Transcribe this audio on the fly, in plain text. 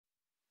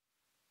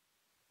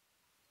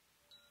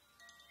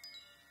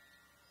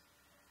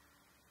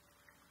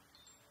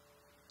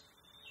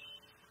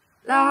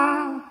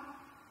love,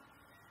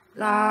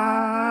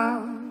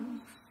 love.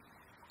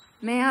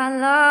 May I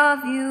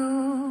love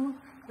you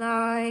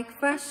like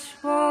fresh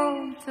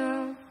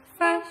water,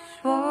 fresh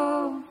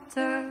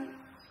water.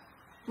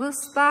 We'll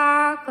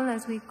sparkle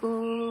as we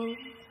go.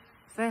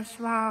 Fresh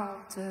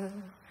water,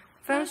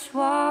 fresh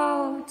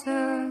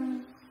water.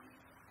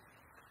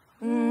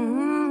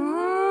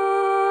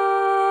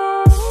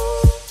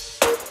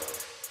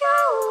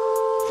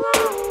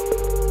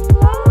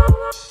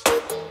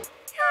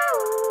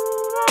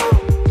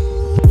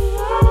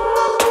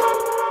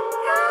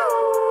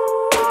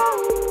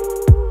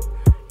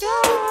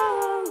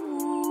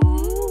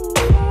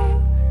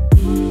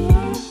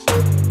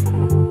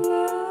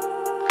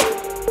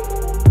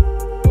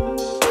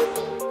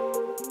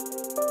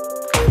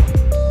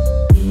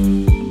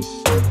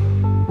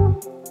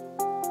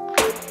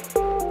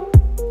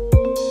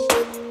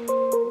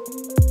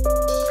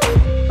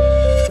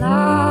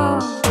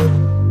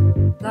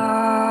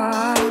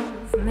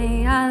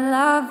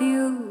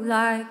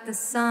 Like the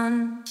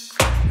sun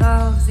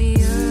loves the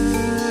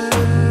earth,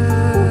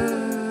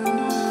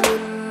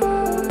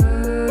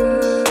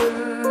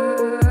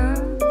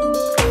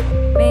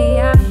 may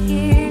I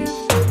give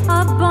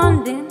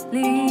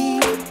abundantly,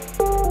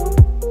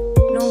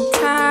 no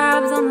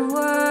tabs on the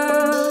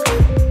world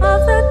of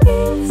the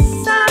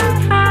gifts I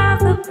have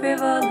the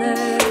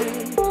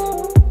privilege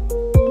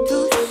to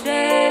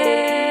share.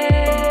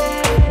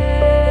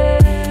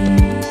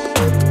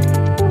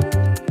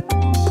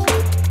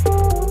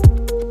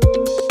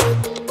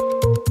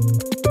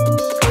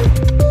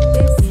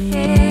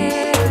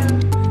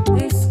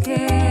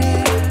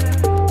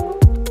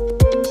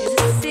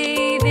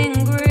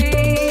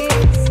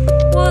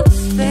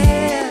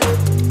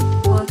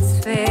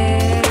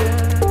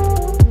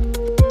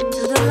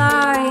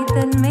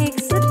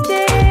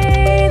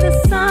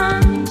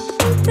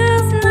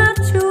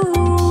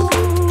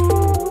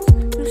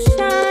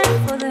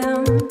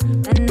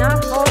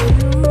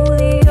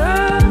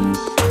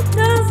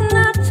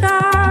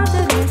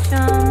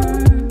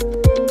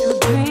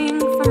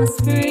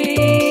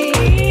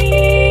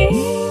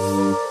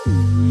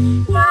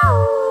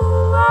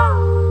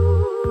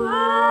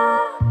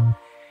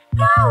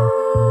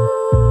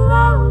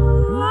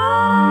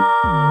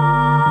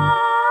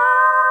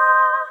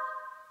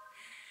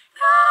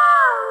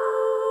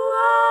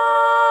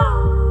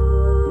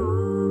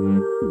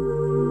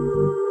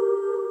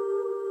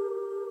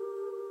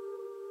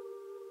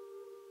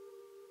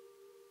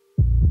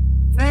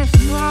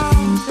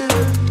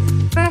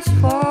 Fresh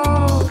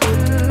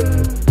water,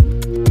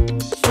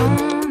 show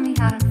me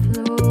how to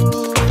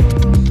flow.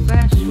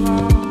 Fresh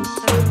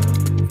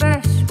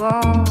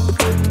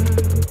water,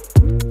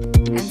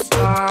 and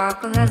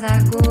sparkle as I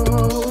go.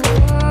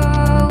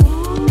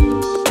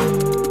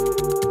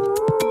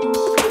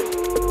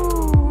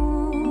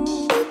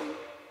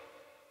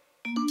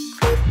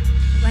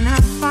 When I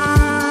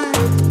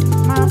find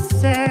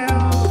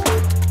myself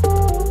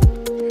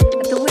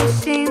at the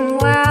wishing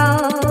well,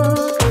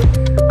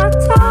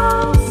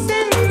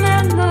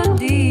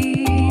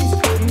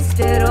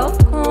 instead of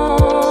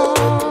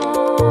coins,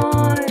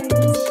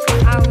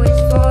 I wish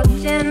for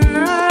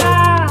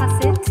generosity,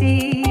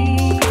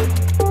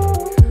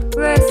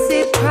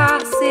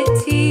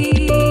 reciprocity.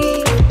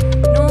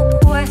 No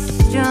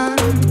question,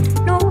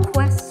 no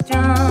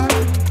question,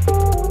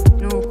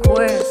 no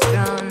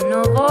question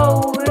of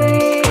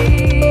always.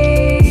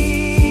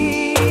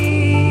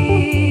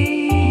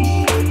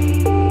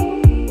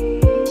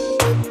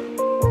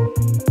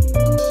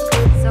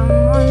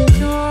 Someone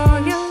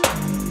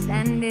joyous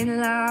and in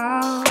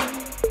love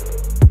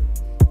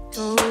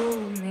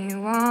told me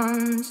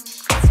once,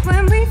 it's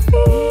when we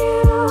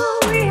feel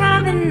we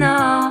have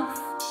enough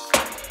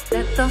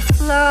that the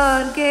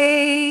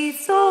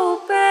floodgates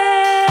open.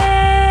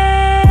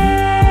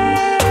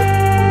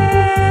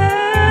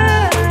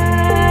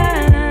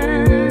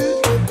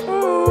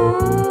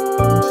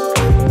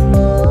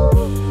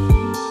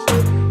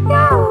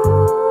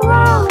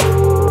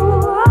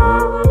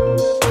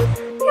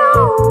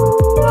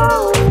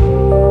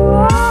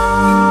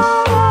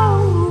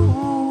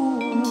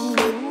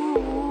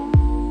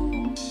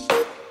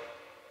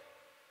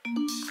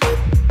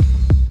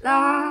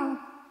 Love,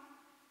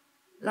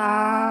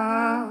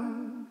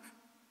 love,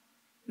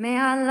 may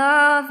I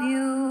love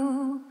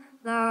you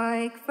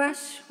like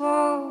fresh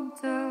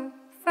water,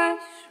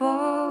 fresh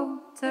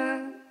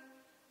water.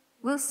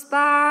 We'll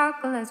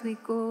sparkle as we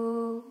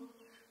go.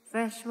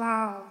 Fresh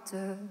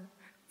water,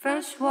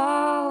 fresh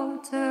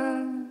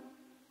water.